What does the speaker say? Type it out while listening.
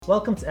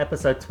Welcome to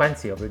episode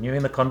 20 of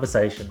Renewing the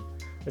Conversation,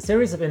 a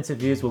series of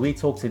interviews where we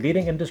talk to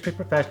leading industry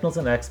professionals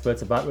and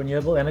experts about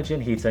renewable energy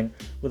and heating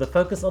with a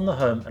focus on the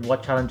home and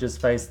what challenges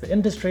face the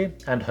industry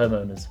and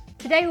homeowners.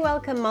 Today we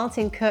welcome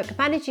Martin Cook,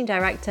 Managing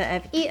Director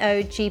of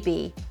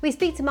EOGB. We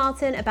speak to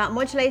Martin about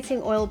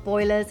modulating oil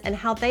boilers and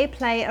how they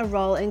play a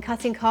role in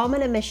cutting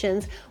carbon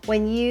emissions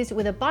when used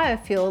with a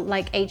biofuel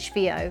like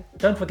HVO.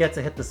 Don't forget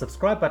to hit the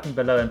subscribe button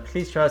below and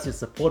please show us your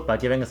support by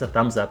giving us a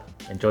thumbs up.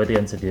 Enjoy the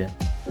interview.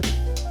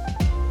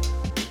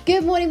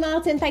 Good morning,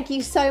 Martin. Thank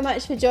you so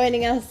much for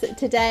joining us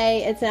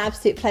today. It's an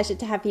absolute pleasure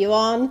to have you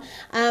on.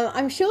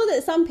 I'm sure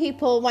that some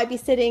people might be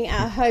sitting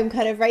at home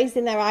kind of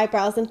raising their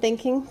eyebrows and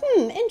thinking,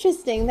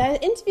 interesting. They're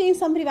interviewing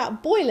somebody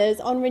about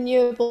boilers on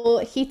Renewable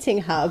Heating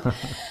Hub.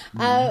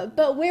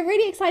 But we're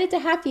really excited to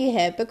have you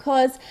here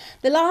because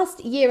the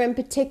last year in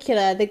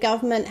particular, the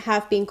government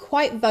have been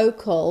quite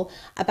vocal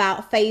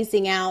about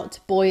phasing out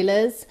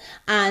boilers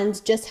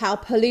and just how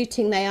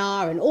polluting they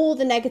are and all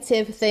the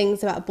negative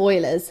things about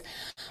boilers.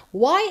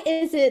 Why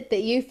is it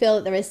that you feel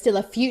that there is still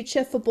a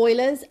future for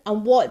boilers,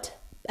 and what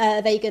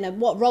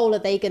role are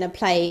they gonna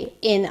play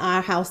in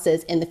our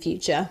houses in the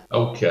future?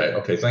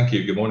 Okay. Thank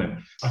you. Good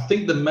morning. I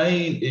think the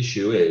main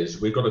issue is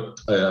we've got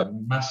a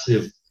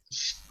massive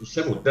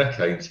several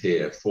decades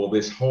here for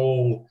this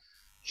whole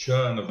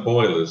churn of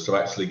boilers to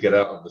actually get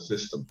out of the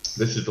system.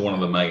 This is one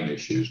of the main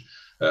issues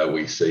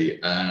we see,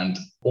 and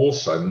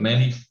also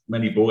many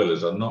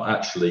boilers are not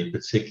actually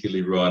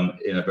particularly run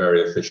in a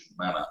very efficient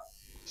manner.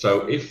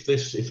 So if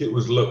it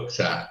was looked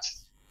at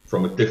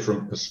from a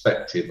different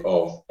perspective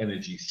of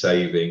energy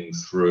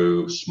savings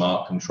through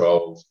smart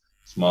controls,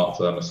 smart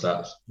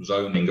thermostats,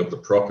 zoning of the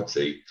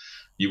property,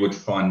 you would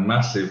find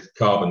massive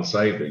carbon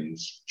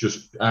savings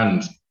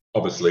and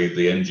obviously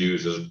the end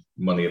user's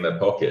money in their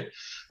pocket,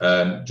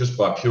 just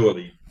by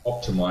purely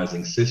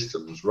optimizing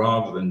systems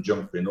rather than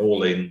jumping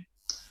all in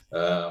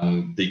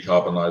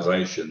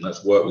decarbonisation.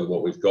 Let's work with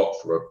what we've got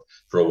for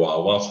a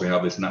while whilst we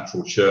have this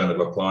natural churn of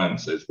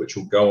appliances, which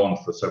will go on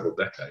for several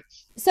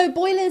decades. So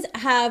boilers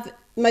have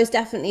most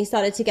definitely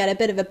started to get a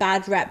bit of a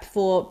bad rep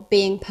for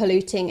being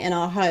polluting in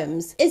our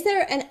homes. Is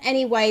there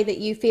any way that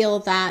you feel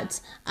that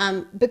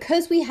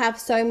because we have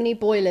so many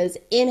boilers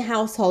in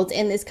households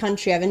in this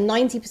country, over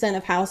 90%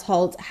 of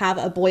households have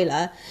a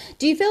boiler,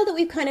 do you feel that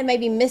we've kind of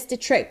maybe missed a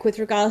trick with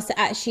regards to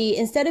actually,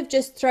 instead of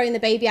just throwing the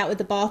baby out with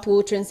the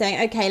bathwater and saying,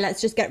 okay,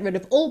 let's just get rid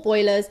of all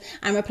boilers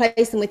and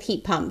replace them with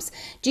heat pumps?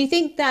 Do you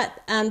think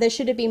that there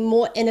should have been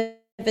more innovative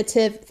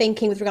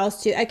thinking with regards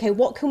to, okay,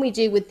 what can we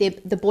do with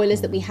the boilers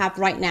that we have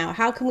right now?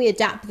 How can we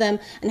adapt them,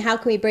 and how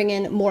can we bring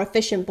in more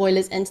efficient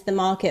boilers into the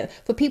market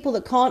for people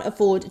that can't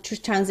afford to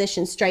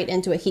transition straight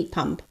into a heat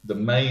pump? The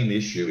main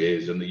issue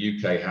is in the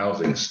UK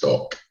housing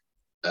stock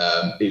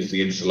is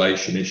the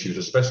insulation issues,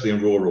 especially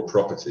in rural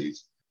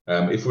properties.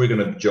 If we're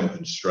going to jump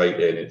in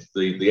straight in, it's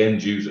the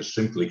end user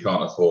simply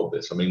can't afford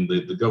this. I mean,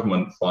 the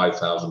government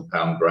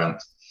 £5,000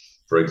 grant,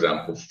 for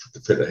example, to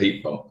fit a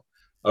heat pump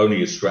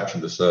only is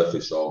scratching the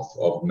surface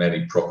of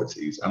many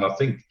properties. And I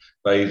think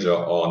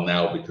BESA are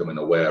now becoming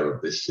aware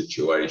of this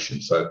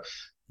situation. So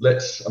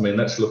let's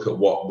look at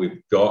what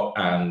we've got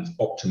and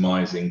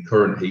optimizing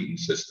current heating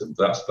systems.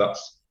 That's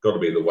got to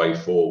be the way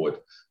forward.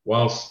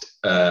 Whilst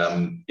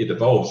it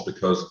evolves,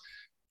 because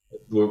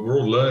we're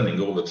all learning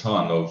all the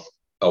time of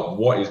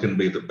what is going to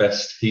be the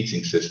best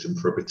heating system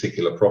for a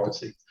particular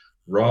property,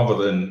 rather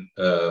than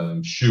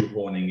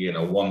shoehorning in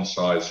a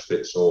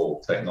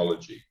one-size-fits-all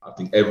technology. I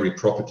think every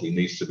property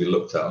needs to be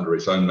looked at under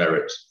its own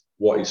merits.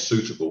 What is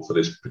suitable for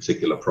this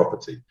particular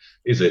property?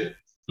 Is it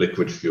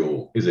liquid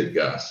fuel? Is it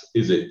gas?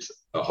 Is it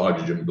a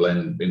hydrogen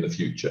blend in the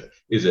future?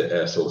 Is it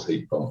air source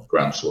heat pump,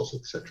 ground source,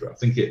 etc.? I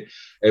think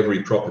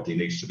every property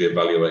needs to be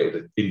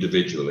evaluated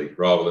individually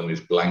rather than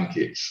this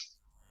blankets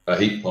a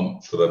heat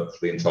pump for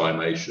the entire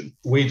nation.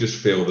 We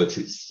just feel that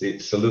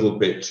it's a little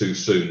bit too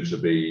soon to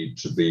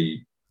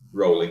be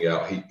rolling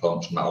out heat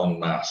pumps en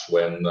masse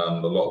when a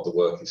lot of the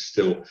work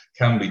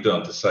can be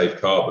done to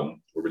save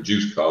carbon or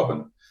reduce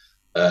carbon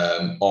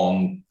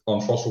on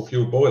fossil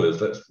fuel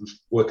boilers. Let's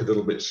work a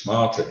little bit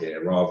smarter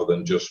here rather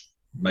than just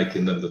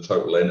making them the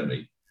total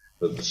enemy.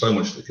 There's so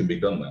much that can be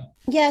done there.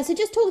 Yeah, so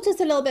just talk to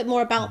us a little bit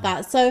more about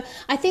that. So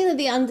I think that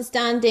the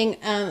understanding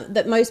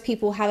that most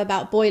people have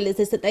about boilers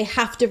is that they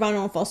have to run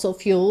on fossil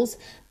fuels.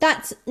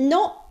 That's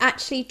not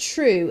actually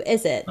true,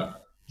 is it?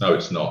 No,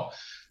 it's not.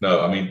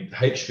 No, I mean,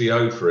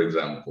 HVO, for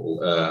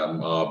example,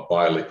 our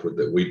bioliquid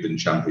that we've been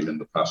championing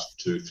the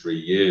past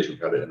 2-3 years, we've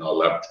had it in our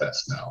lab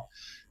tests now.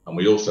 And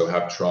we also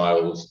have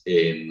trials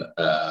in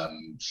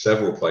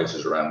several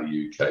places around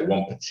the UK.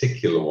 One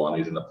particular one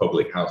is in a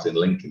public house in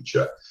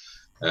Lincolnshire,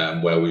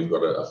 where we've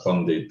got a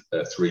funded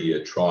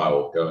 3-year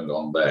trial going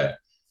on there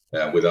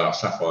with our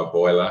Sapphire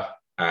boiler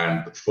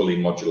and fully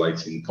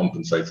modulating,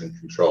 compensating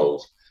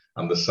controls.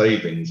 And the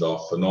savings are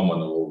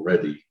phenomenal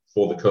already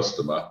for the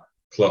customer,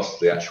 plus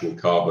the actual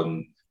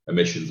carbon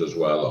emissions as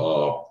well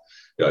are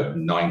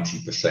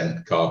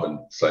 90%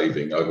 carbon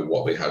saving over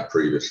what they had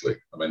previously.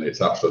 I mean,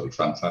 it's absolutely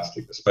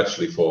fantastic,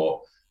 especially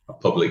for a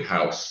public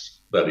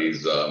house That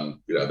is,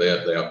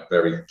 they have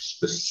very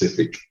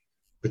specific,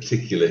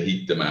 particular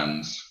heat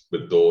demands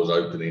with doors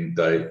opening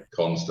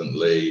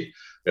constantly,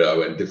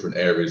 and different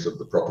areas of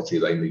the property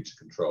they need to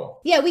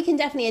control. Yeah, we can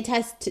definitely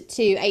attest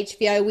to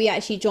HVO. We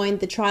actually joined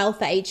the trial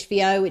for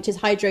HVO, which is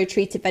hydro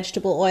treated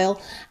vegetable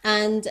oil,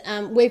 and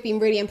we've been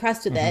really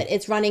impressed with it.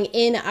 It's running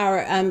in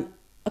our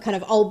a kind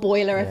of old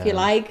boiler, if you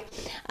like,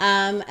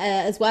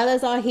 as well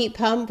as our heat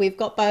pump. We've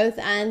got both,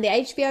 and the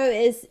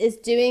HVO is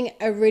doing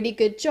a really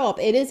good job.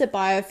 It is a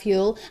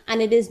biofuel,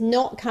 and it is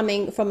not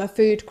coming from a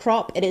food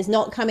crop. It is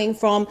not coming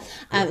from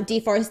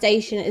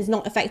deforestation. It is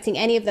not affecting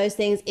any of those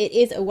things. It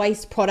is a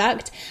waste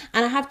product,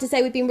 and I have to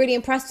say we've been really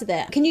impressed with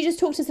it. Can you just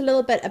talk to us a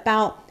little bit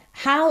about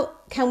how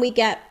can we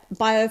get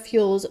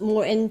biofuels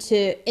more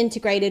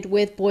integrated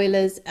with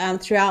boilers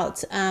throughout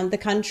the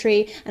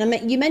country?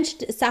 And you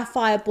mentioned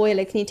Sapphire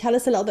boiler. Can you tell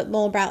us a little bit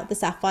more about the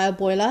Sapphire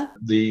boiler?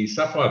 The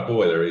Sapphire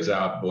boiler is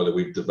our boiler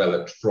we've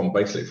developed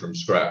basically from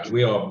scratch.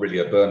 We are really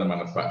a burner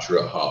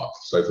manufacturer at heart.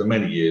 So for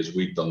many years,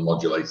 we've done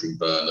modulating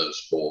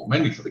burners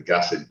mainly for the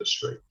gas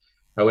industry.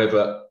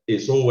 However,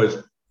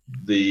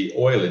 the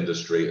oil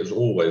industry has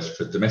always,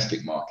 for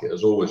domestic market,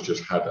 has always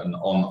just had an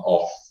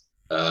on-off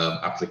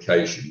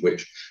application,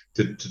 which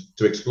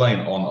to explain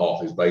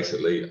on-off is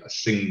basically a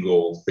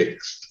single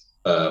fixed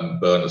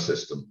burner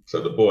system. So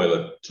the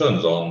boiler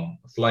turns on,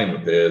 a flame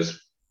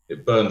appears,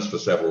 it burns for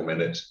several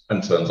minutes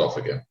and turns off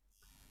again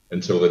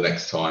until the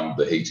next time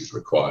the heat is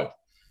required.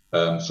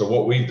 So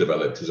what we've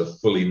developed is a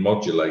fully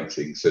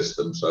modulating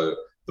system. So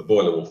the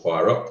boiler will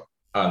fire up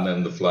and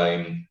then the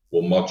flame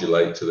will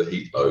modulate to the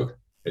heat load.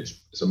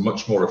 It's a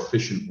much more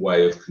efficient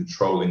way of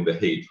controlling the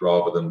heat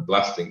rather than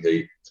blasting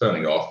heat,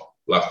 turning off,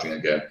 blasting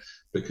again,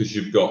 because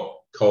you've got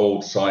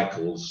cold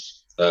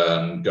cycles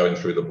going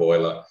through the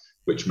boiler,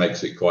 which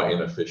makes it quite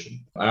inefficient.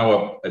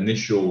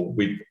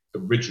 We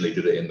originally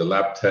did it in the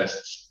lab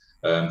tests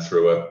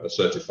through a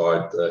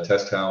certified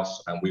test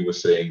house, and we were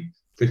seeing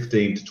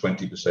 15 to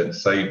 20%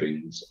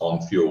 savings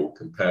on fuel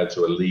compared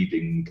to a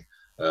leading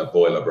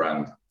boiler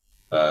brand.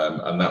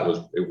 And that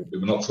was,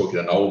 we're not talking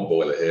an old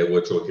boiler here,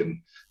 we're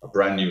talking a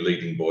brand new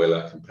leading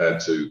boiler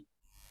compared to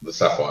the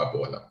Sapphire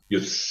boiler.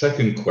 Your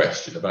second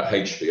question about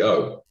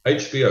HVO.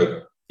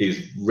 HVO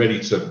is ready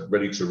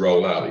to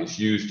roll out. It's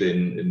used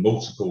in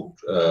multiple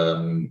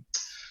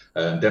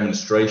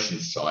demonstration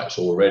sites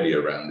already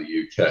around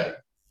the UK.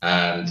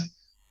 And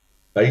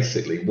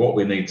basically what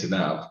we need to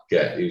now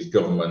get is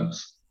government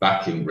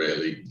backing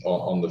really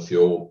on the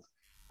fuel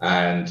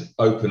and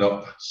open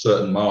up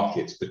certain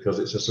markets, because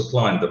it's a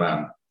supply and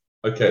demand.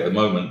 Okay, at the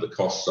moment, the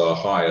costs are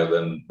higher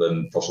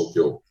than fossil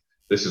fuel.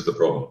 This is the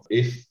problem.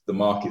 If the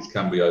markets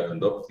can be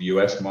opened up, the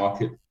US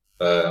market,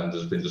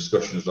 there's been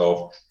discussions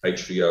of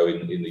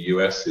HVO in the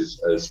US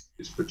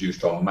is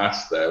produced en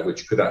masse there,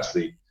 which could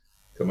actually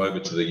come over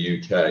to the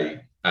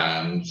UK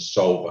and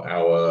solve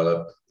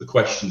the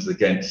questions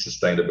against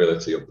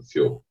sustainability of the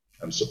fuel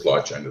and supply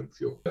chain of the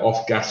fuel.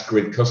 Off-gas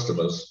grid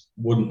customers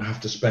wouldn't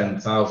have to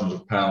spend thousands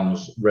of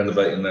pounds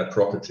renovating their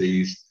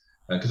properties,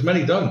 because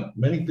many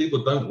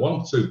people don't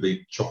want to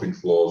be chopping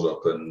floors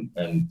up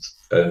and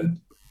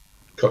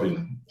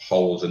cutting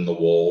holes in the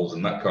walls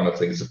and that kind of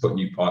thing to put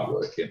new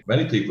pipework in.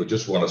 Many people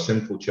just want a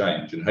simple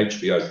change, and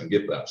HVO can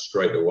give that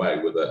straight away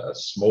with a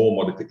small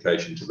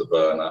modification to the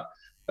burner,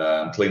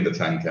 clean the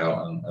tank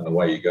out, and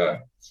away you go.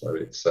 So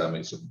it's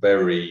a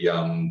very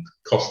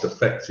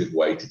cost-effective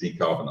way to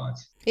decarbonise.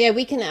 Yeah,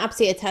 we can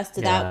absolutely attest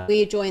to that.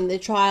 We joined the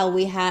trial.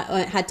 We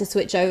had to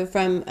switch over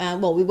from,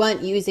 we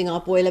weren't using our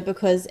boiler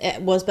because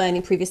it was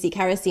burning previously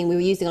kerosene. We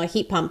were using our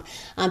heat pump.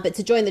 But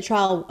to join the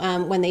trial,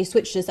 when they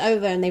switched us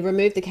over and they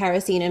removed the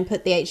kerosene and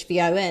put the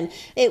HVO in,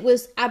 it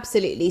was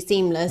absolutely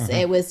seamless.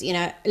 It was,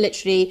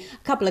 literally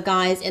a couple of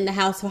guys in the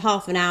house for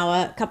half an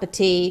hour, cup of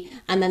tea,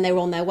 and then they were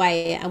on their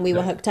way and we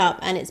were hooked up.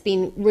 And it's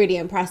been really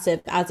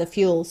impressive as a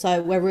fuel.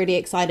 So we're really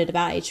excited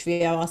about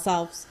HVO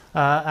ourselves.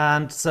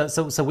 And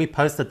so we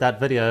posted that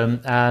video,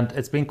 and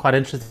it's been quite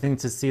interesting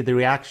to see the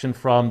reaction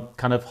from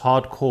kind of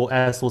hardcore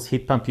air source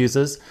heat pump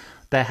users.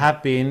 They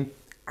have been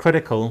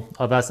critical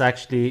of us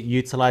actually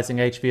utilizing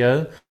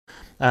HVO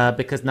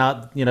because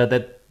now,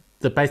 that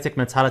the basic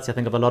mentality, I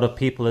think, of a lot of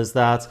people is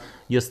that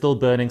you're still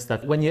burning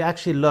stuff. When you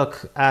actually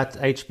look at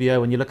HVO,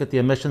 when you look at the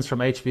emissions from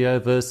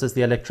HVO versus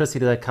the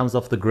electricity that comes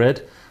off the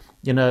grid,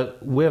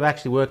 we've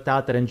actually worked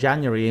out that in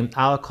January,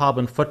 our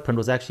carbon footprint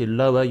was actually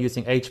lower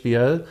using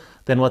HVO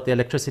than what the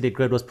electricity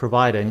grid was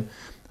providing.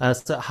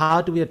 So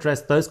how do we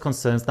address those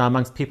concerns now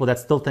amongst people that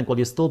still think, well,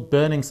 you're still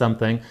burning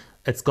something,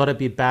 it's got to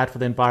be bad for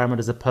the environment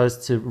as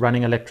opposed to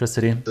running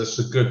electricity? That's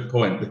a good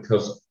point,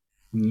 because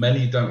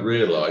many don't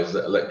realise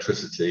that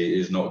electricity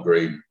is not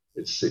green.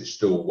 It's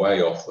still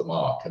way off the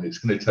mark, and it's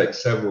going to take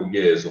several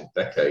years or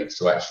decades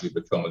to actually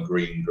become a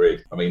green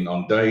grid. I mean,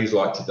 on days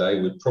like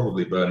today, we're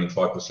probably burning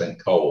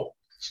 5% coal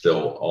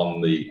still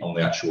on the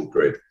actual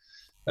grid.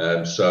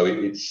 So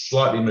it's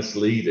slightly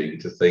misleading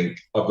to think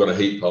I've got a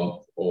heat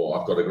pump or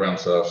I've got a ground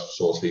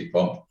source heat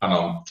pump and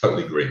I'm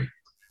totally green.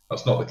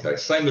 That's not the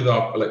case. Same with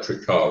our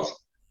electric cars.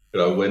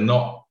 We're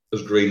not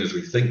as green as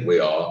we think we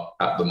are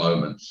at the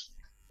moment.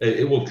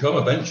 It will come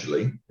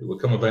eventually. It will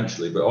come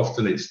eventually, but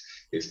often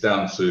it's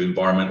down to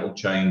environmental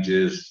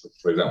changes.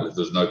 For example, if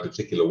there's no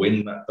particular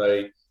wind that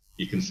day,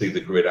 you can see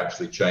the grid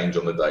actually change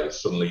on the day.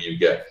 Suddenly you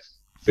get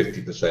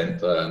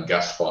 50%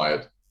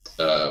 gas-fired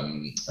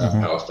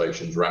power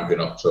stations ramping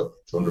up to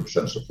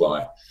 100%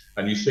 supply.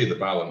 And you see the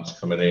balance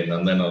coming in.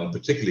 And then on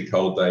particularly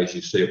cold days,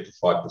 you see up to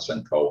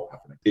 5% coal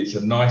happening. It's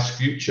a nice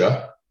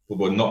future, but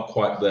we're not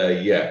quite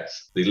there yet.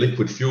 The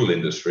liquid fuel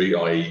industry,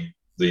 i.e.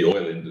 the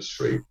oil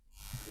industry,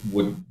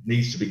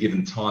 needs to be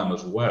given time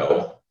as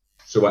well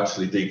to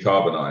actually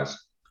decarbonize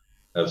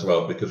as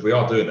well, because we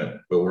are doing it,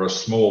 but we're a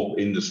small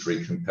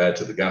industry compared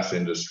to the gas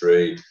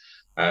industry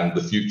and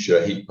the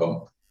future heat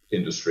pump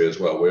industry as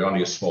well. We're only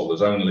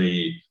there's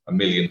only 1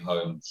 million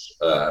homes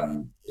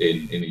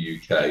in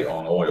the UK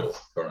on oil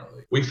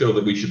currently. We feel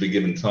that we should be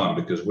given time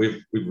because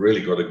we've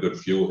really got a good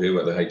fuel here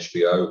at the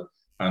HVO,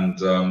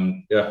 and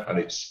and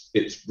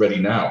it's ready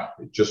now.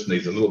 It just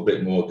needs a little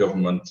bit more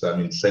government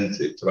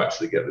incentive to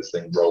actually get this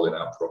thing rolling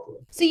out properly.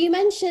 So you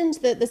mentioned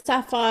that the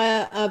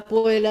Sapphire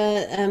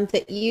boiler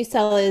that you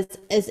sell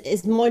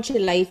is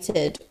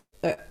modulated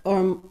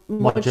or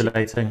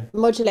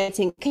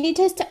modulating. Can you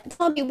just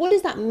tell me, what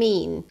does that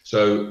mean?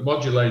 So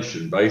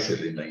modulation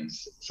basically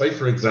means, say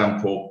for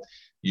example,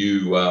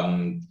 you've got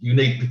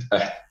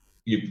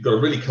a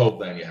really cold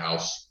day in your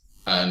house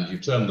and you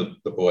turn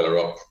the boiler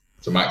up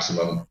to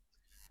maximum,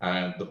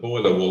 and the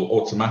boiler will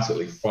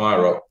automatically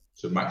fire up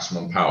to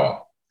maximum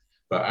power.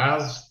 But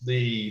as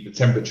the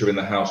temperature in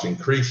the house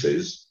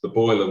increases, the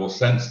boiler will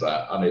sense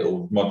that and it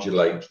will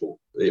modulate,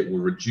 it will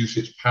reduce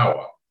its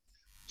power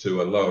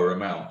to a lower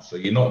amount. So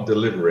you're not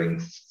delivering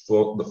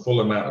the full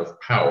amount of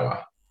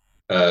power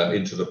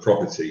into the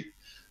property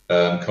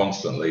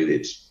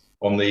constantly.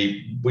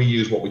 We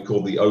use what we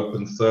call the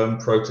open therm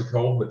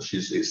protocol, which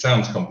it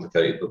sounds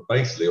complicated, but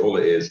basically all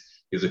it is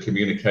a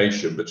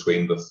communication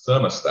between the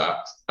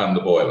thermostat and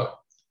the boiler.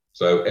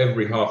 So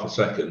every half a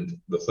second,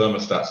 the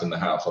thermostats in the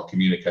house are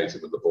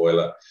communicating with the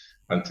boiler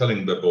and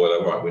telling the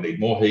boiler, right, we need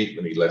more heat,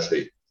 we need less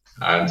heat.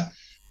 And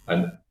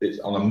it's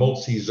on a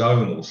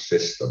multi-zonal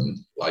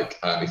system, like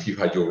if you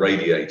had your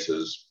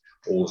radiators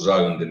all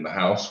zoned in the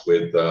house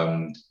with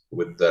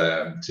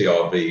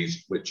TRVs,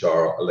 which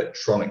are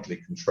electronically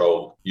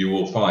controlled, you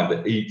will find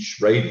that each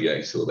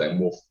radiator then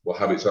will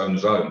have its own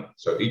zone.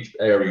 So each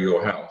area of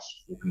your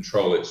house will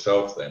control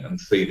itself then and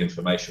feed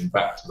information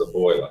back to the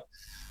boiler.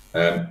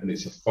 And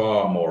it's a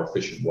far more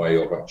efficient way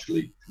of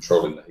actually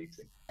controlling the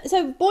heating.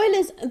 So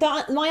boilers,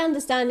 my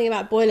understanding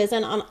about boilers,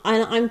 and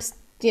I'm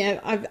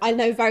I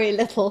know very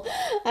little,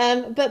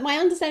 but my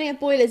understanding of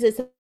boilers is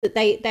that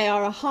they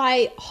are a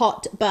high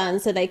hot burn,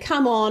 so they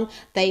come on,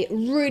 they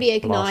really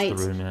ignite,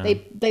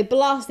 they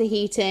blast the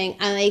heating,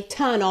 and they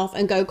turn off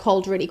and go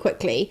cold really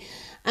quickly.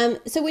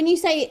 So when you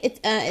say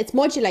it's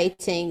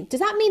modulating,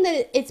 does that mean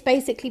that it's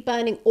basically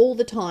burning all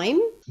the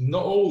time?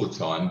 Not all the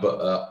time,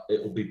 but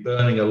it will be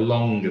burning a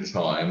longer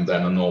time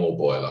than a normal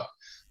boiler,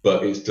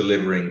 but it's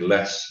delivering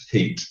less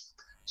heat.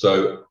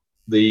 So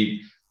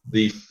the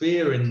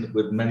fear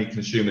with many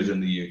consumers in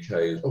the UK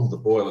is, the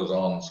boiler's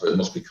on, so it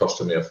must be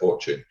costing me a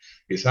fortune.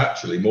 It's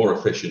actually more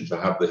efficient to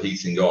have the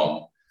heating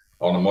on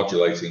a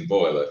modulating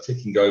boiler,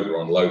 ticking over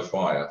on low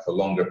fire for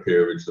longer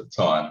periods of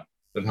time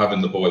than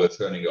having the boiler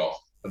turning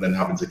off and then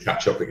having to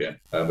catch up again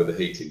with the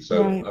heating.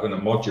 So having a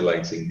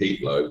modulating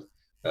heat load,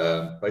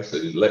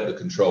 basically let the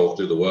controls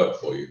do the work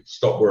for you.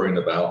 Stop worrying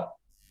about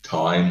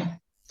timing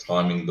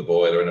the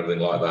boiler and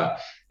everything like that.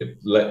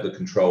 Let the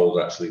controls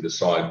actually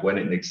decide when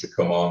it needs to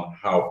come on,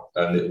 how,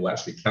 and it will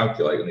actually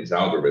calculate in its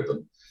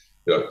algorithm.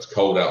 It's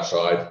cold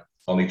outside,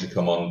 I'll need to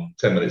come on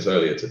 10 minutes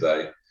earlier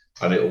today,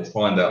 and it will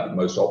find out the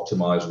most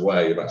optimized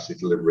way of actually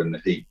delivering the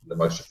heat in the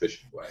most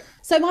efficient way.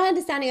 So my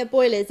understanding of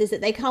boilers is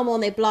that they come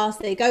on, they blast,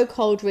 they go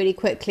cold really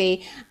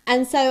quickly.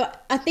 And so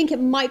I think it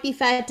might be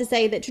fair to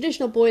say that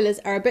traditional boilers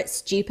are a bit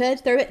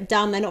stupid. They're a bit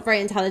dumb. They're not very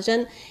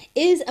intelligent.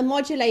 Is a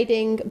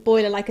modulating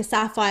boiler like a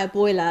Sapphire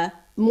boiler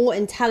more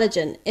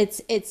intelligent?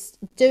 It's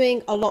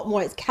doing a lot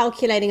more, it's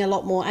calculating a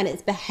lot more, and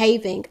it's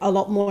behaving a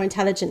lot more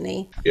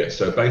intelligently. Yeah,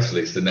 so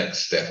basically it's the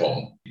next step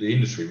on. The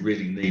industry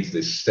really needs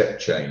this step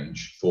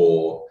change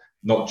for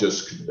not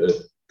just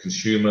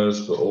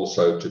consumers, but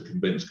also to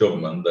convince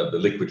government that the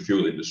liquid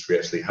fuel industry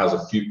actually has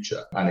a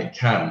future and it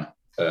can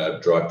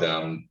drive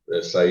down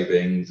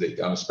savings,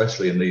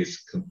 especially in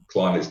these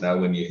climates now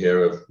when you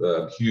hear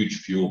of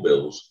huge fuel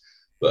bills.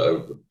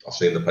 I've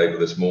seen the paper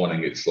this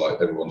morning, it's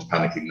like everyone's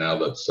panicking now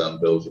that some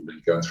bills have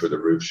been going through the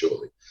roof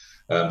shortly.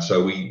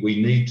 So we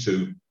need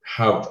to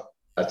have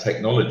a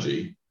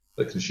technology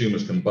that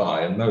consumers can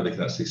buy and know they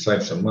can actually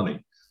save some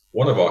money.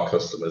 One of our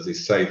customers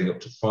is saving up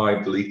to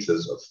 5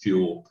 litres of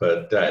fuel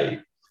per day.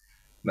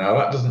 Now,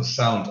 that doesn't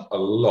sound a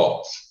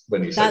lot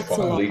when you say 5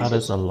 litres. That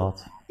is a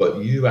lot.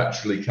 But you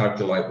actually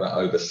calculate that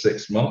over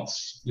 6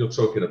 months, you're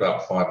talking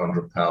about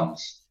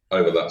 £500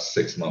 over that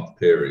 6-month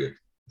period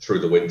through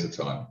the winter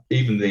time.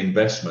 Even the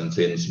investment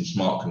in some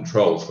smart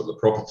controls for the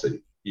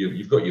property,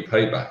 you've got your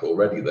payback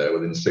already there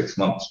within 6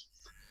 months.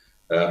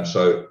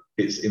 So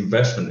it's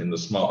investment in the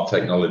smart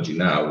technology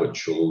now,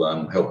 which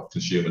will help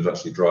consumers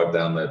actually drive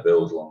down their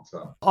bills long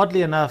term.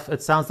 Oddly enough,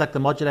 it sounds like the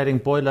modulating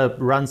boiler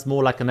runs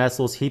more like an air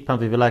source heat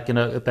pump, if you like,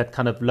 that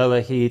kind of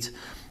lower heat.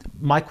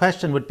 My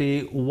question would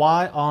be,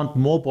 why aren't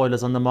more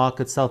boilers on the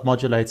market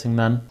self-modulating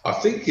then? I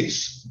think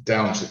it's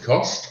down to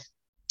cost.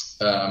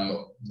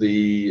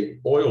 The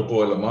oil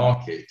boiler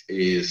market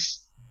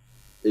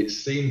it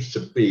seems to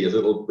be a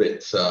little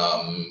bit,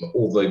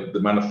 although the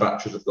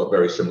manufacturers have got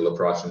very similar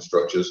pricing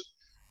structures,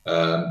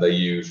 they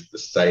use the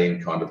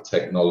same kind of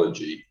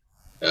technology,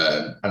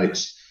 and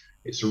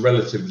it's a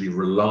relatively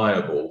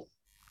reliable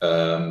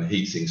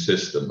heating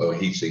system, or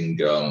heating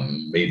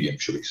medium,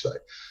 should we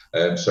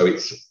say. So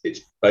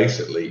it's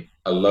basically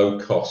a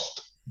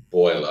low-cost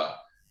boiler,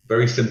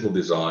 very simple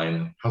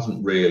design,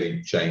 hasn't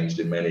really changed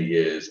in many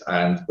years,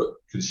 but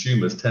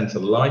consumers tend to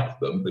like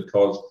them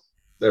because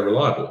they're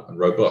reliable and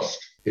robust.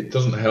 It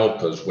doesn't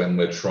help us when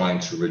we're trying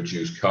to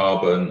reduce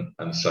carbon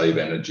and save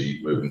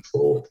energy moving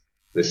forward.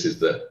 This is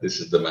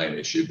the main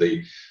issue.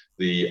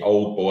 The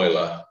old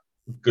boiler,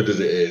 good as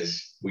it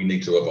is, we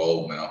need to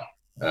evolve now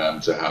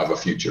to have a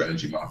future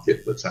energy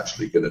market that's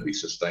actually going to be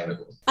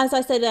sustainable. As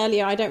I said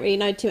earlier, I don't really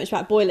know too much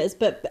about boilers,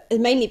 but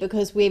mainly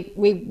because we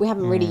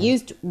haven't really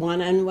used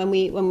one, and when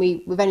we've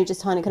only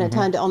just kind of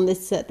turned it on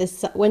this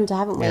winter,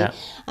 haven't we? Yeah.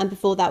 And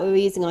before that, we were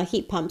using our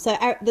heat pump. So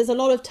there's a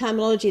lot of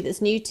terminology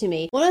that's new to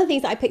me. One of the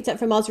things that I picked up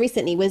from Oz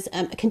recently was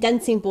a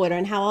condensing boiler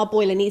and how our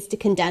boiler needs to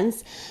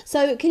condense.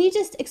 So can you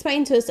just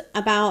explain to us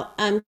about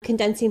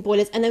condensing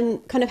boilers, and then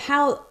kind of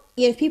how,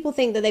 if people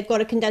think that they've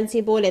got a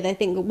condensing boiler, they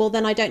think, well,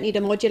 then I don't need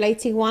a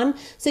modulating one.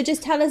 So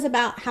just tell us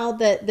about how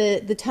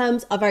the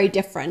terms are very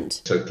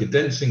different. So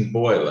condensing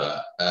boiler,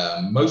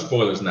 most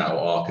boilers now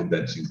are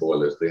condensing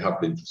boilers. They have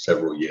been for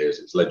several years.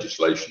 It's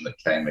legislation that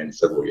came in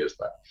several years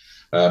back.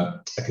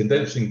 A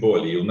condensing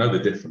boiler, you'll know the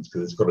difference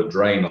because it's got a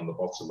drain on the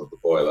bottom of the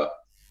boiler.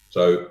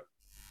 So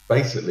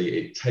basically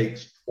it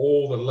takes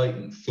all the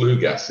latent flue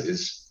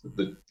gases,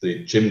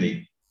 the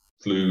chimney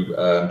flue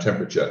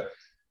temperature,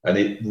 and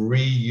it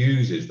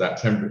reuses that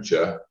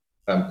temperature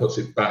and puts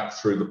it back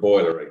through the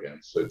boiler again.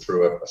 So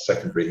through a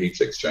secondary heat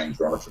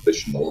exchanger on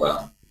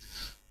a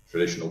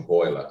traditional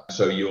boiler.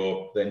 So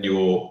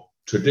your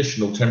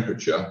traditional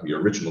temperature,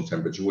 your original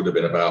temperature, would have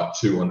been about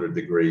 200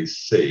 degrees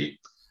C.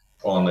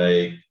 On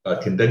a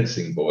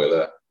condensing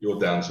boiler, you're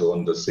down to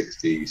under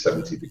 60,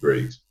 70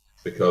 degrees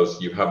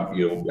because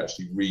you're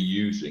actually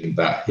reusing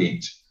that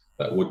heat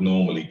that would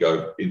normally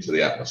go into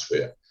the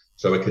atmosphere.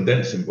 So a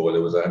condensing boiler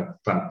was a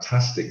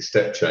fantastic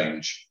step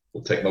change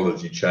or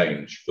technology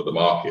change for the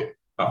market,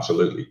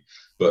 absolutely.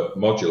 But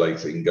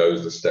modulating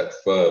goes a step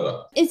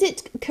further. Is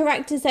it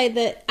correct to say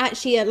that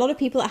actually a lot of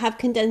people that have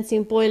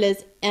condensing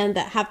boilers and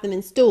that have them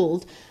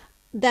installed,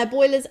 their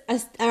boilers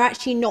are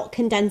actually not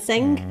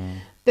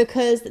condensing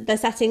because the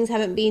settings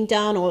haven't been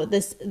done, or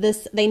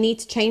they need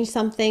to change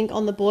something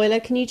on the boiler?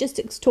 Can you just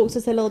talk to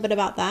us a little bit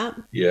about that?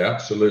 Yeah,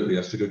 absolutely.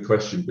 That's a good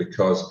question,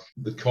 because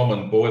the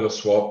common boiler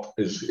swap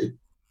is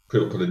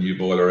people put a new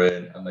boiler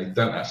in and they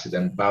don't actually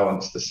then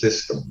balance the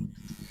system.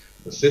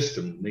 The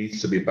system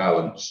needs to be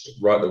balanced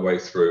right the way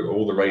through.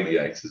 All the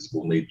radiators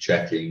will need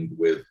checking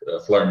with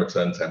flow and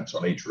return temps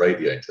on each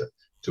radiator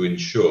to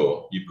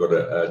ensure you've got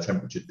a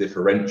temperature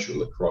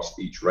differential across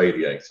each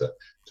radiator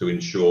to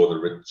ensure the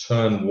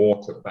return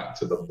water back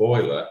to the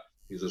boiler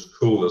is as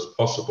cool as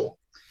possible.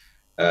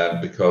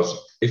 Because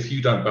if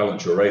you don't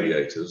balance your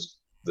radiators,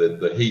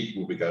 the heat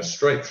will be going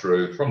straight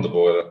through from the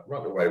boiler,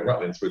 right the way,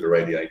 rattling through the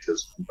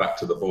radiators and back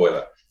to the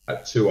boiler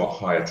at too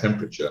higher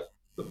temperature.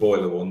 The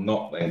boiler will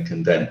not then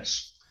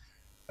condense.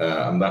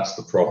 And that's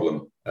the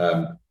problem.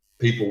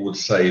 People would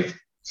save,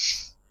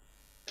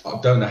 I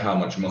don't know how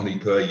much money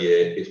per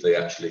year if they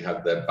actually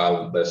had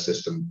their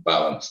system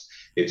balanced.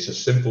 It's a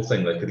simple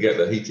thing. They could get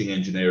the heating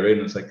engineer in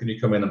and say, can you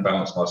come in and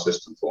balance my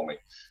system for me?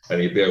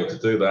 And you'd be able to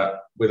do that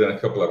within a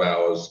couple of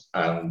hours,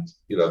 and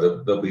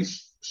they'll be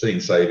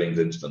seeing savings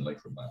instantly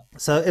from that.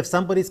 So if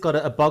somebody's got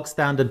a bog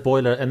standard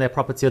boiler in their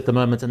property at the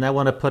moment and they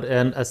want to put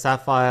in a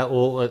Sapphire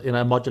or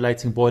a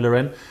modulating boiler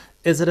in,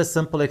 is it a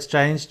simple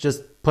exchange,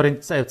 just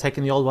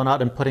taking the old one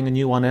out and putting a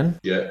new one in?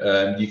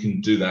 Yeah, you can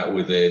do that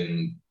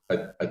within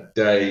a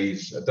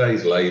day's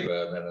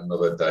labour, and then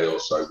another day or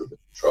so with the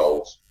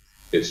controls.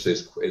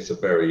 It's a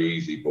very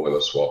easy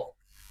boiler swap.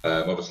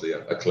 Obviously,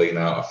 a clean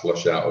out, a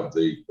flush out of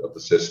the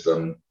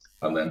system,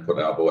 and then put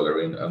our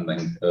boiler in, and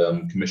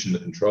then commission the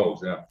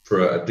controls. Yeah,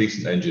 for a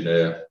decent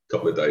engineer, a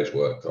couple of days'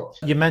 work.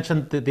 You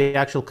mentioned the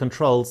actual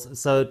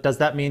controls. So does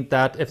that mean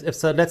that if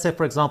so, let's say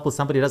for example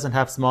somebody doesn't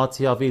have smart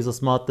TRVs or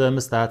smart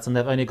thermostats, and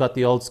they've only got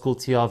the old school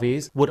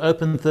TRVs, would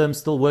OpenTherm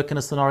still work in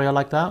a scenario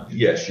like that?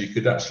 Yes, you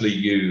could actually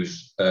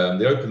use the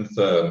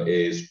OpenTherm.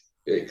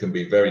 It can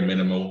be very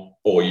minimal,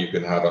 or you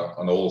can have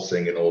an all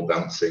singing, all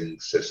dancing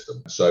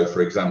system. So,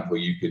 for example,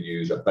 you could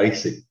use a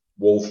basic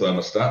wall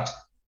thermostat,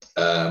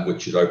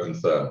 which is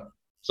OpenTherm.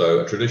 So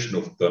a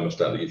traditional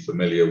thermostat that you're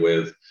familiar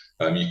with,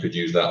 you could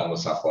use that on the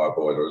Sapphire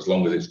boiler as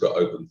long as it's got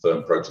open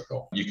therm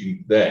protocol. You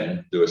can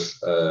then do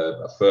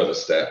a further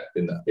step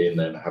in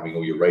then having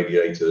all your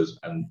radiators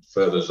and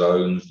further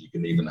zones. You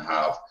can even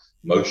have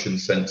motion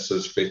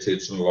sensors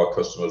fitted. Some of our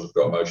customers have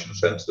got motion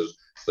sensors.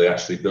 So they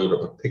actually build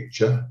up a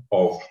picture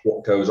of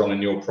what goes on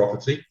in your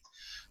property.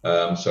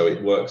 So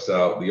it works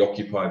out the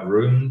occupied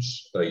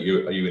rooms. Are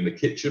you in the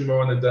kitchen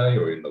more in the day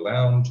or in the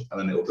lounge? And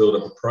then it'll build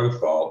up a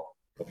profile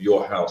of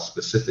your house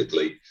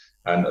specifically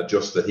and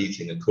adjust the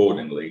heating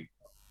accordingly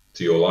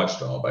to your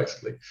lifestyle,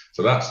 basically.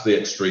 So that's the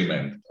extreme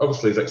end.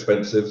 Obviously, it's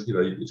expensive.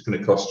 It's going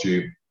to cost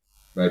you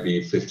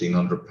maybe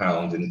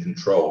 £1,500 in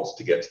controls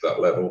to get to that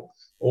level.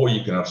 Or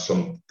you can have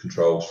some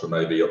controls for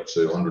maybe up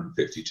to £150,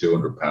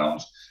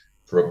 £200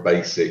 for a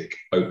basic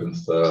open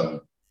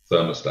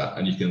thermostat.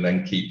 And you can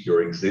then keep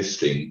your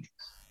existing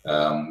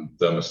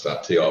thermostat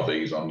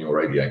TRVs on your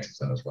radiators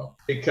then as well.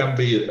 It can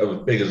be as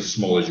big as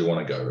small as you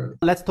want to go, really.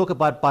 Let's talk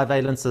about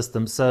bivalent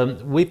systems.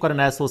 So we've got an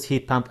air source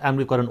heat pump and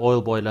we've got an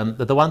oil boiler.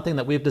 The one thing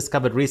that we've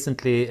discovered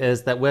recently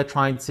is that we're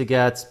trying to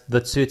get the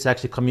two to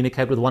actually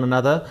communicate with one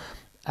another.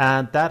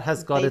 And that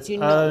has got its own... They do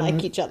not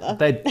like each other.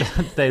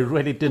 They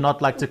really do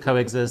not like to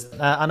coexist.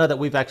 I know that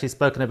we've actually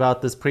spoken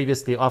about this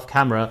previously off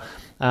camera,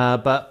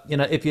 but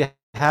if you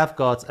have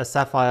got a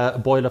Sapphire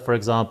boiler, for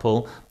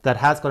example, that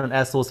has got an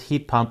air source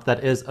heat pump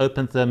that is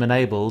open therm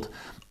enabled,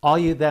 are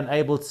you then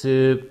able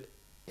to,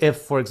 if,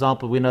 for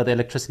example, we know the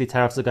electricity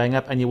tariffs are going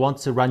up and you want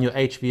to run your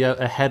HVO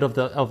ahead of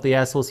the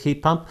air source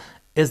heat pump,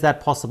 is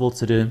that possible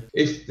to do?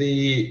 If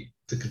the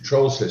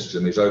control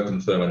system is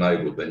open therm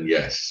enabled, then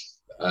yes.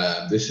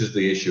 This is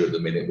the issue at the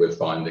minute we're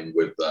finding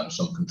with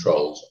some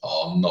controls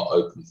are not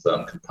open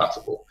therm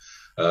compatible.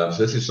 So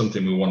this is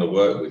something we want to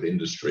work with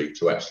industry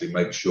to actually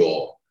make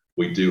sure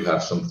we do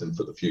have something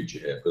for the future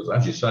here. Because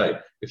as you say,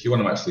 if you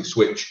want to actually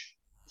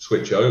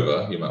switch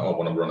over, you might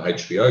want to run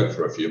HVO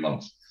for a few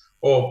months,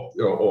 or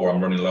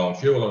I'm running low on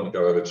fuel, I want to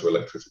go over to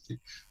electricity.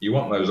 You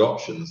want those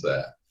options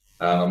there.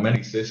 And on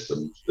many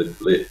systems,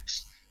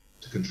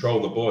 to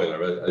control the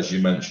boiler, as you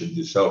mentioned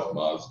yourself,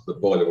 Mars, the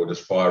boiler will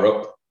just fire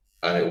up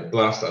and it will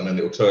blast and then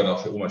it will turn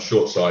off, almost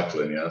short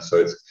cycling. Yeah, so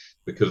it's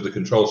because the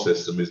control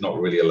system is not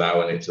really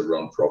allowing it to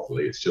run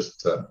properly. It's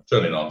just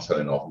turning on,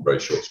 turning off in a very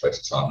short space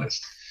of time.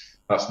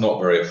 That's not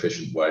a very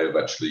efficient way of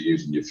actually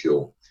using your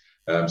fuel.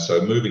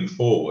 So moving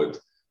forward,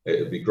 it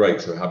would be great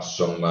to have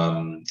some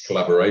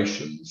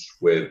collaborations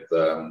with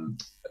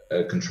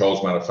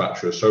controls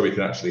manufacturers so we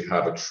can actually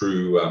have a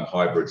true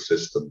hybrid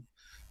system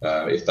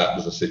if that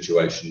was a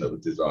situation that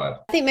was desired.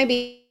 I think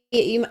maybe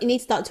you need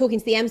to start talking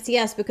to the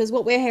MCS, because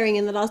what we're hearing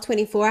in the last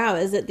 24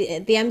 hours that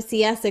the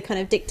MCS are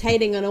kind of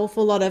dictating an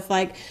awful lot of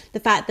like the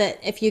fact that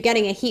if you're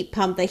getting a heat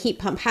pump, the heat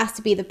pump has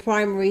to be the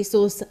primary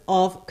source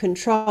of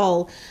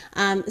control.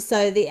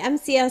 So the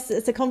MCS,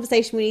 it's a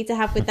conversation we need to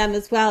have with them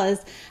as well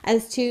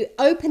as to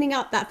opening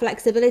up that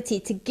flexibility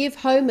to give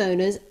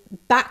homeowners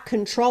back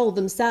control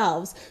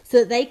themselves so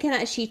that they can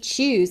actually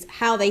choose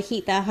how they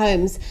heat their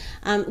homes.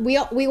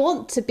 We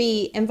want to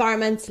be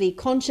environmentally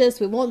conscious.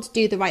 We want to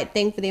do the right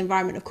thing for the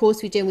environment. Of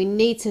course we do. We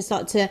need to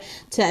start to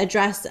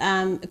address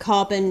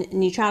carbon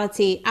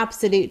neutrality.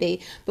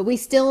 Absolutely. But we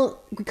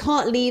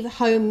can't leave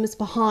homes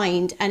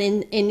behind and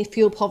in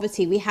fuel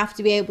poverty. We have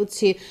to be able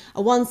to,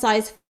 a one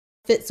size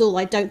fits all,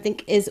 I don't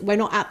think we're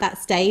not at that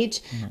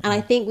stage. Mm-hmm. And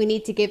I think we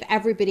need to give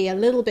everybody a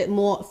little bit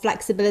more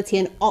flexibility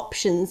and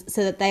options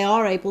so that they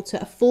are able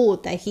to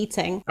afford their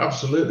heating.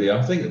 Absolutely.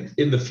 I think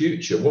in the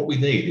future, what we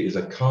need is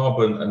a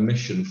carbon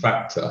emission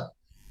factor.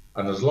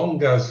 And as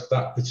long as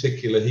that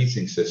particular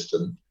heating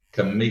system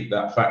can meet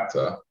that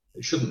factor,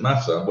 it shouldn't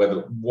matter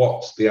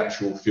what the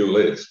actual fuel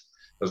is,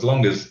 as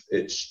long as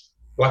it's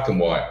black and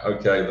white.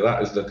 Okay,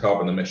 that is the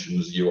carbon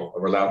emissions you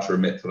are allowed to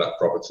emit for that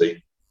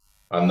property.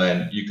 And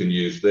then you can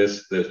use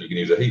this, you can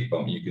use a heat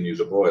pump, you can use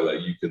a boiler,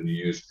 you can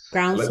use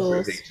ground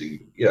source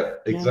heating. Yeah,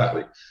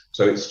 exactly. Yeah.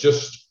 So it's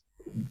just,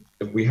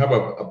 if we have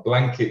a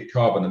blanket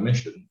carbon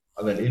emission,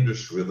 and then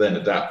industry will then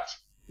adapt.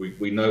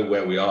 We know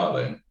where we are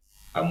then,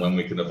 and when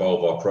we can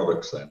evolve our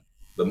products then.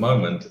 The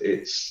moment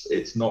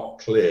it's not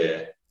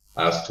clear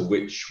as to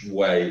which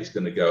way it's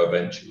going to go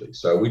eventually.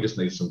 So we just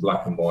need some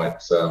black and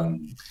white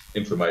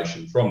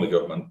information from the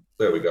government.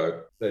 There we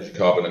go. There's your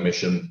carbon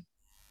emission.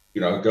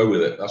 Go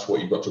with it. That's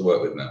what you've got to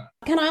work with now.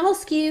 Can I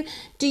ask you,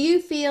 do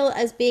you feel,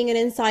 as being an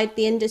inside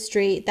the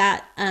industry,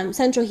 that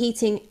central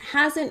heating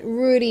hasn't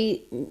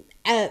really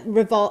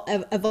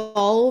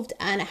evolved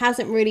and it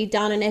hasn't really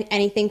done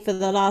anything for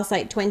the last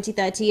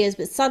 20-30 years,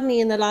 but suddenly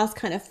in the last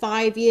kind of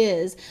 5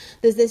 years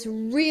there's this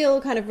real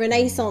kind of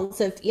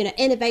renaissance of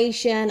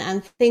innovation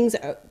and things?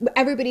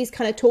 Everybody's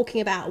kind of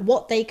talking about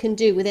what they can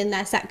do within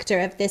their sector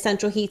of their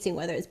central heating,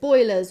 whether it's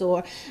boilers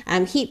or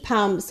heat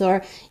pumps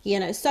or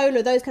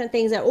solar, those kind of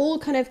things are all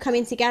kind of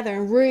coming together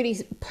and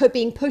really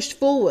being pushed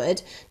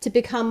forward to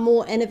become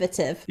more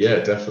innovative. Yeah,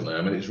 definitely.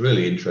 I mean, it's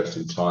really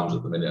interesting times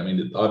at the minute. I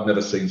mean, I've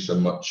never seen so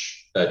much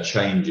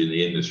change in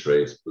the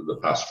industry for the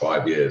past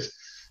 5 years,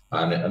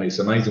 and it's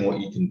amazing what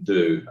you can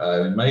do.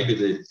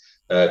 Maybe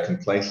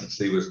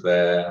Complacency was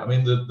there. I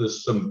mean,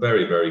 there's some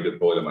very, very good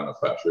boiler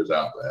manufacturers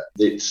out there.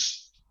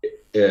 It's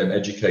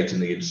educating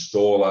the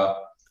installer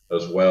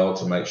as well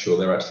to make sure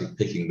they're actually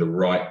picking the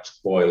right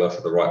boiler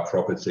for the right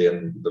property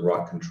and the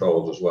right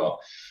controls as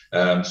well.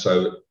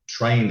 So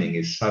training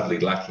is sadly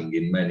lacking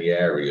in many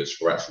areas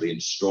for actually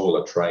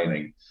installer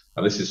training.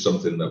 And this is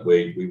something that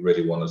we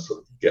really want to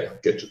sort of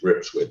get to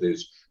grips with,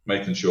 is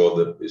making sure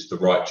that it's the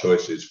right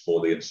choices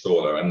for the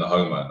installer and the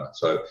homeowner.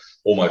 So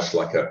almost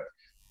like a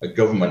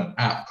government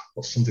app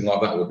or something like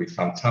that would be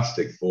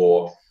fantastic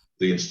for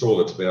the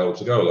installer to be able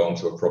to go along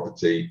to a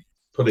property,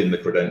 put in the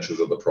credentials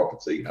of the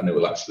property, and it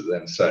will actually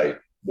then say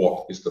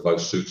what is the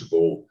most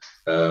suitable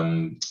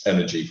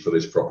energy for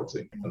this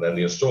property. And then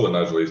the installer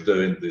knows what he's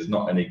doing. There's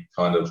not any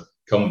kind of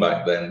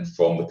comeback then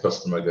from the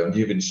customer going,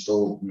 you've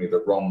installed me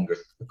the wrong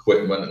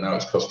equipment and now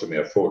it's costing me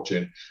a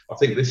fortune. I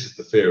think this is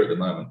the fear at the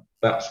moment.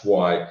 That's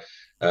why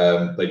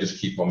they just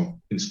keep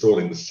on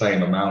installing the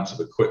same amount of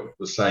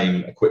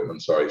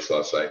equipment, shall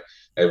I say,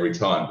 every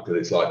time,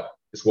 because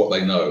it's what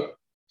they know.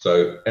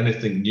 So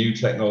anything new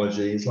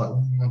technology, it's like,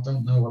 I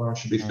don't know whether I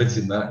should be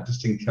fitting that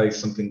just in case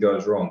something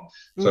goes wrong.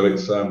 So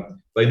it's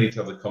they need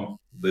to have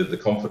the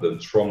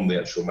confidence from the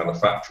actual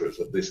manufacturers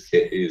that this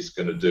kit is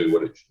going to do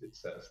what it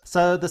says.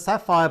 So the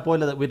Sapphire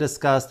boiler that we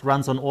discussed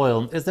runs on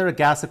oil. Is there a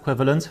gas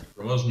equivalent?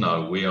 From us,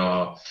 no. We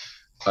are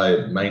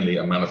mainly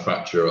a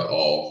manufacturer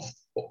of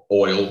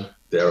oil.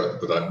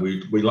 But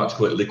we like to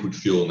call it liquid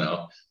fuel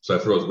now. So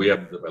for us, we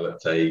haven't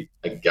developed a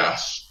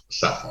gas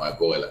Sapphire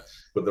boiler,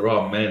 but there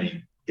are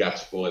many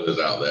gas boilers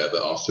out there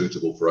that are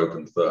suitable for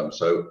open therm.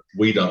 So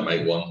we don't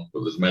make one,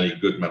 but there's many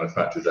good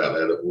manufacturers out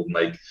there that will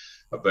make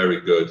a very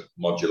good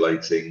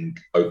modulating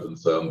open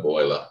therm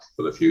boiler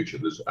for the future.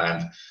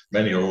 And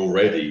many are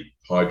already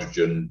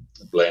hydrogen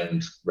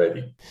blend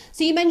ready.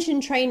 So you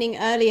mentioned training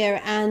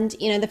earlier, and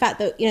the fact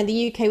that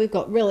the UK, we've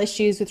got real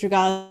issues with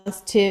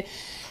regards to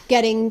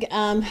getting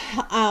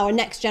our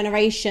next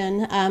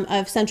generation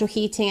of central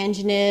heating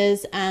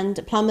engineers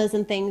and plumbers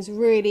and things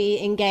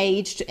really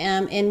engaged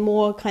in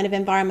more kind of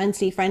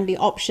environmentally friendly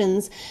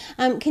options.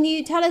 Can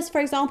you tell us,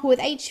 for example, with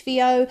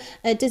HVO,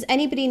 does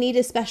anybody need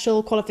a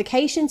special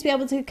qualification to be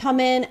able to come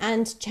in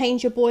and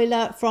change your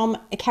boiler from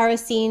a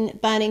kerosene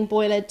burning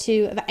boiler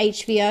to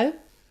HVO?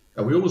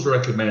 We always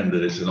recommend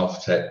that it's an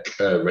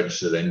Oftek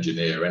registered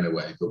engineer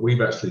anyway, but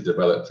we've actually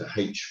developed a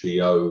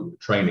HVO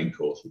training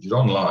course, which is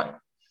online.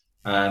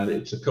 And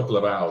it's a couple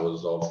of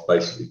hours of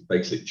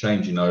basic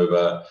changing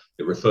over.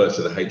 It refers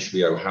to the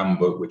HVO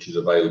handbook, which is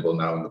available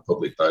now in the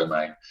public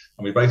domain.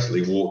 And we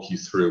basically walk you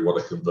through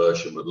what a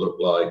conversion would look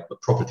like, the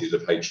properties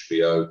of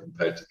HVO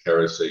compared to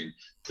kerosene,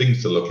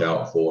 things to look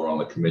out for on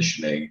the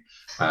commissioning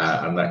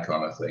and that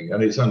kind of thing.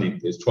 And it's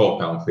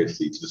 £12.50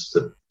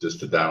 just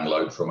to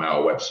download from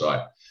our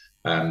website.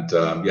 And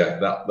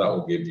that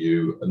will give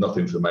you enough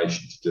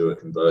information to do a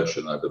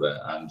conversion over there.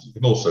 And you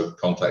can also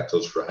contact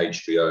us for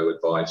HVO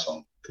advice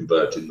on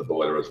converting the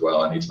boiler as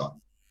well anytime.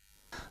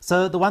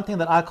 So the one thing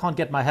that I can't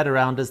get my head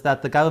around is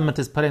that the government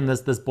is putting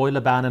this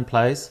boiler ban in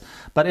place,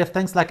 but if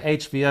things like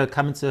HVO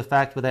come into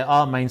effect where they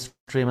are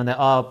mainstream and they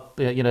are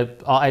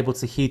able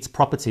to heat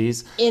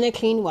properties in a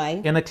clean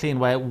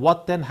way,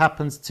 what then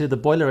happens to the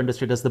boiler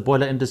industry? Does the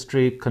boiler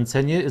industry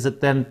continue? Is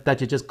it then that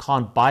you just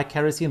can't buy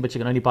kerosene but you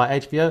can only buy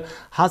HVO?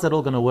 How's that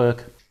all going to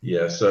work?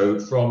 Yeah, so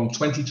from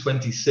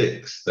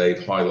 2026, they've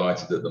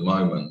highlighted at the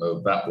moment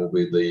that will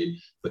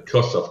be the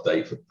cut-off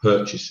date for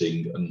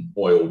purchasing an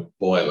oil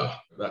boiler.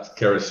 That's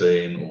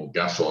kerosene or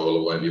gas oil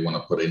or whatever you want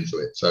to put into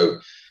it. So,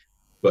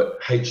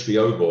 but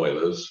HVO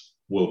boilers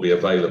will be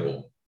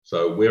available.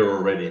 So we're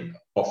already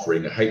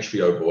offering a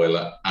HVO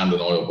boiler and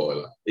an oil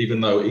boiler, even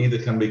though either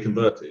can be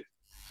converted.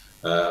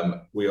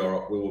 We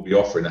will be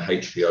offering a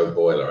HVO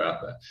boiler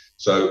out there.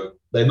 So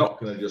they're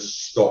not going to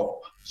just stop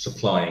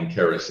supplying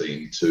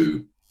kerosene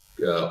to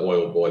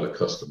oil boiler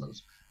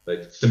customers.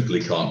 They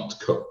simply can't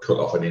cut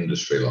off an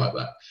industry like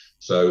that.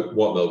 So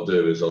what they'll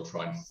do is they'll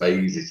try and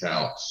phase it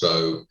out.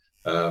 So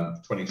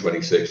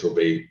 2026 will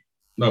be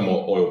no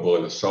more oil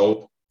boilers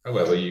sold.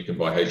 However, you can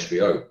buy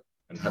HVO,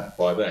 and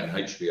by then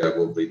HVO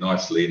will be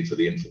nicely into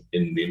the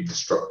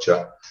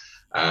infrastructure,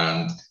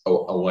 and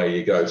away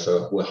you go.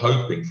 So we're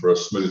hoping for a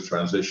smooth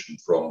transition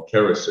from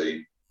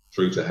kerosene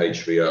through to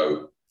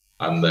HVO,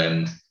 and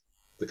then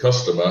the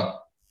customer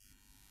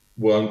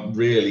won't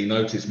really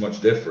notice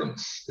much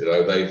difference.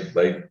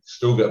 They've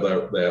still got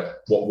their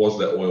what was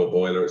their oil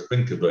boiler. It's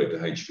been converted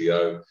to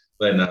HVO.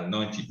 They're now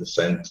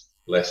 90%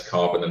 less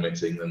carbon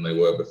emitting than they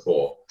were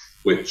before,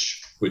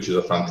 which is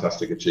a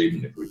fantastic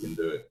achievement if we can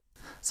do it.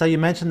 So you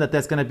mentioned that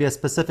there's going to be a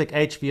specific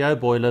HVO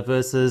boiler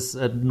versus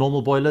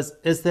normal boilers.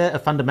 Is there a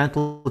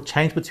fundamental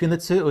change between the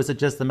two, or is it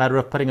just a matter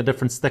of putting a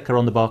different sticker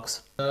on the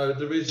box?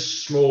 There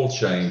is small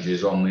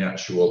changes on the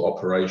actual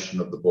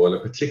operation of the boiler,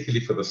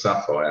 particularly for the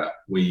Sapphire.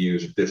 We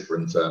use a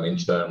different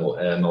internal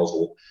air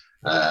nozzle,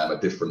 a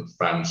different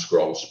fan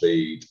scroll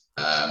speed.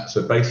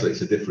 So basically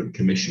it's a different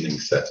commissioning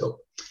setup.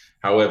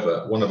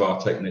 However, one of our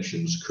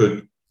technicians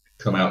could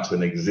come out to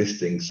an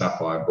existing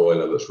Sapphire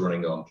boiler that's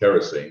running on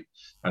kerosene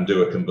and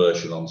do a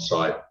conversion on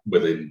site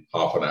within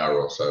half an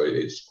hour or so.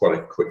 It's quite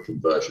a quick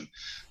conversion.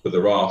 But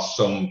there are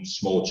some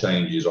small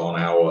changes on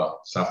our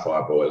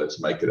Sapphire boiler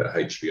to make it a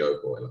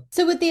HVO boiler.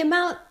 So with the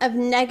amount of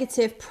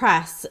negative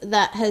press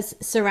that has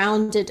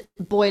surrounded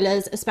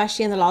boilers,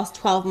 especially in the last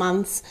 12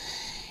 months,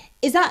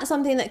 is that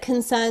something that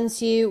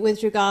concerns you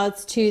with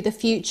regards to the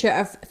future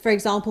of, for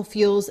example,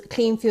 fuels,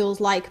 clean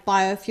fuels like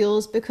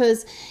biofuels?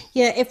 Because,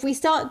 if we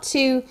start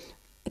to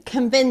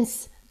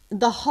convince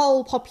the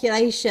whole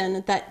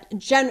population that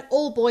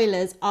all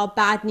boilers are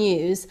bad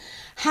news,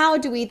 how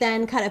do we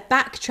then kind of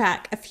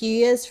backtrack a few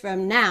years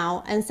from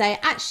now and say,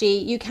 actually,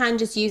 you can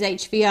just use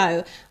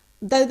HVO?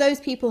 Though those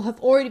people have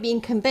already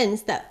been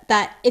convinced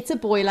that it's a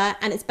boiler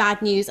and it's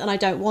bad news and I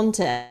don't want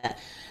it.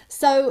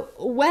 So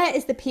where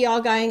is the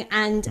PR going,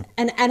 and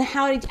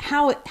how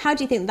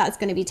do you think that's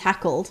going to be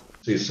tackled?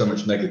 There's so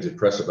much negative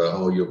press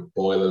about, your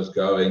boiler's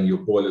going, your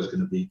boiler's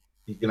going to be,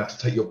 you're going to have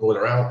to take your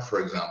boiler out,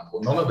 for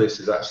example. None of this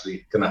is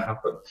actually going to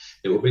happen.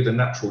 It will be the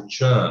natural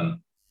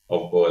churn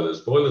of boilers.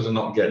 Boilers are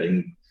not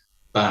getting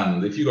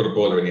banned. If you've got a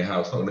boiler in your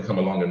house, it's not going to come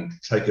along and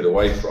take it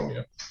away from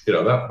you.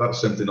 That's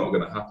simply not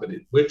going to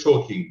happen. We're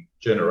talking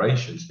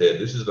generations here.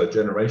 This is a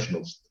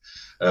generational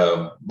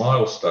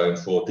milestone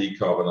for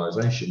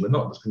decarbonisation. We're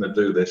not just going to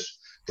do this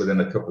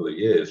within a couple of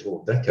years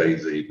or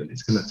decades even.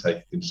 It's going to take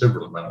a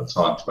considerable amount of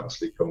time to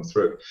actually come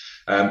through.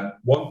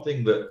 One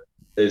thing that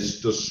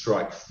does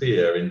strike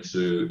fear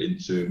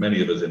into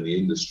many of us in the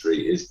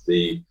industry is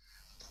the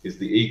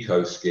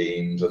eco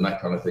schemes and that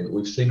kind of thing that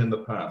we've seen in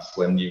the past,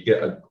 when you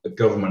get a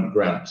government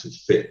grant to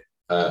fit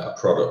a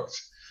product,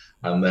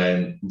 and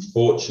then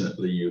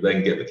unfortunately you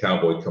then get the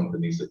cowboy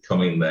companies that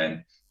come in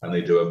then and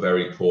they do a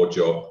very poor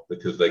job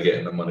because they're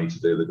getting the money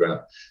to do the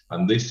grant.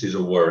 And this is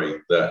a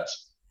worry that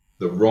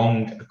the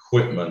wrong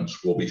equipment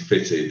will be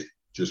fitted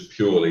just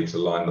purely to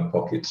line the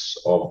pockets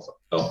of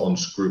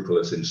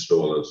unscrupulous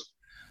installers.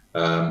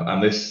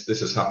 And this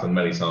has happened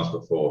many times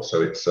before.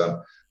 So it's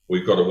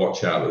we've got to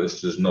watch out that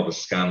this is not a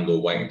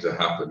scandal waiting to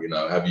happen.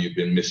 Have you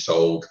been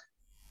missold,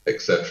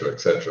 etc.,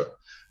 etc.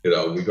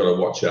 We've got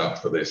to watch out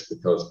for this,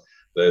 because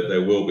they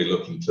will be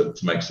looking to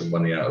make some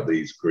money out of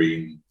these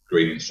green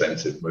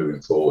incentives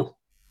moving forward.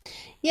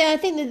 Yeah, I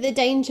think that the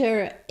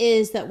danger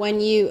is that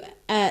when you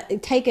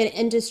take an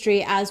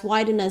industry as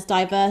wide and as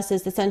diverse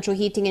as the central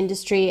heating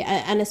industry,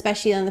 and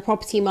especially in the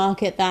property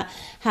market that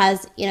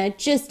has,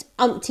 just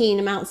umpteen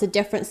amounts of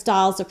different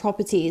styles of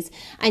properties,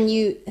 and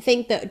you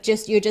think that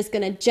you're just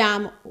going to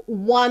jam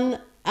one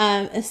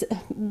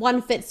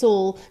fits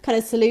all kind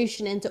of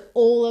solution into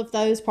all of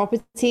those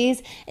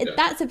properties,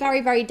 that's a very,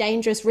 very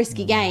dangerous,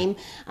 risky game.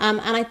 And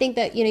I think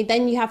that,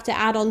 then you have to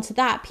add on to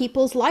that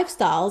people's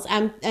lifestyles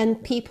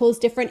and people's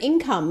different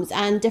incomes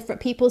and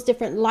people's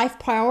different life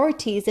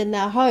priorities in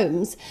their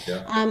homes.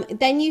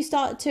 Then you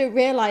start to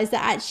realize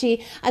that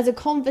actually, as a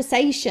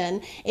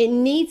conversation, it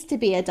needs to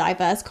be a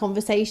diverse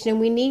conversation, and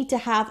we need to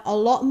have a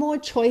lot more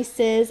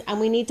choices, and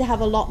we need to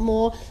have a lot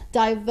more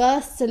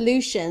diverse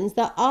solutions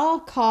that are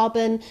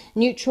carbon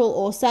neutral,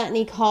 or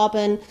certainly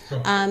carbon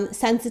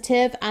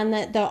sensitive, and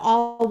that they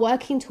are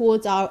working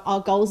towards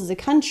our goals as a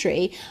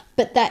country,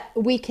 but that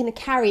we can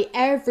carry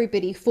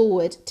everybody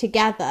forward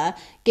together,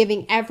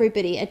 giving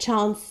everybody a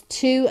chance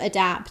to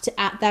adapt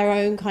at their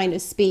own kind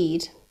of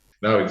speed.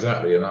 No,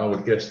 exactly. And I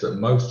would guess that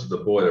most of the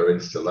boiler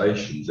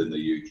installations in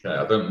the UK,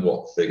 I don't know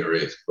what the figure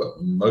is, but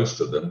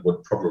most of them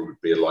would probably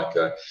be like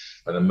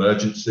an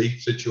emergency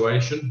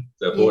situation.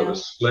 Their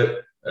boiler's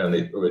split and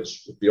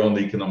it's beyond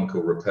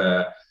economical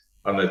repair,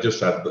 and they've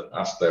just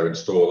asked their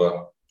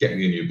installer, get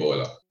me a new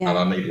boiler, and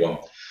I need one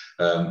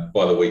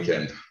by the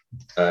weekend.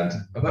 And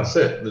that's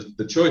it.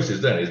 The choice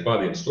is by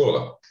the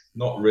installer,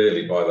 not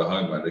really by the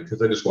homeowner, because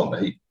they just want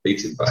the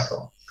heating back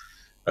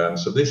on.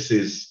 So this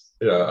is,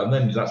 and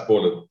then that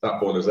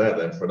boiler's there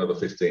then for another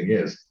 15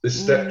 years.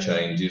 This step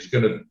change is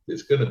going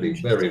to be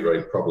very,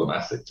 very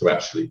problematic to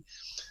actually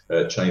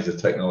change the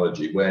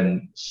technology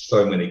when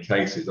so many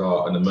cases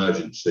are an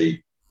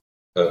emergency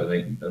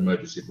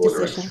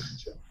boiler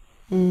exchange.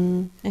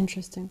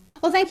 Interesting.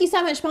 Well, thank you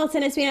so much,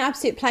 Martin. It's been an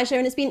absolute pleasure,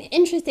 and it's been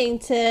interesting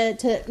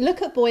to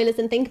look at boilers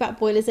and think about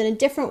boilers in a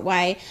different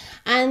way,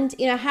 and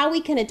how we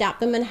can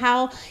adapt them, and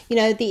how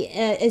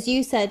as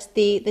you said,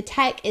 the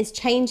tech is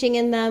changing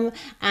in them,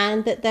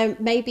 and that there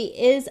maybe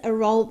is a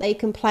role they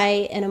can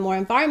play in a more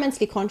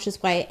environmentally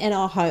conscious way in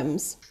our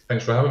homes.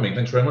 Thanks for having me.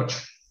 Thanks very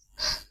much.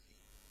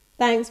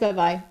 Thanks.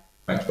 Bye-bye.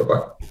 Thanks.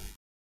 Bye-bye.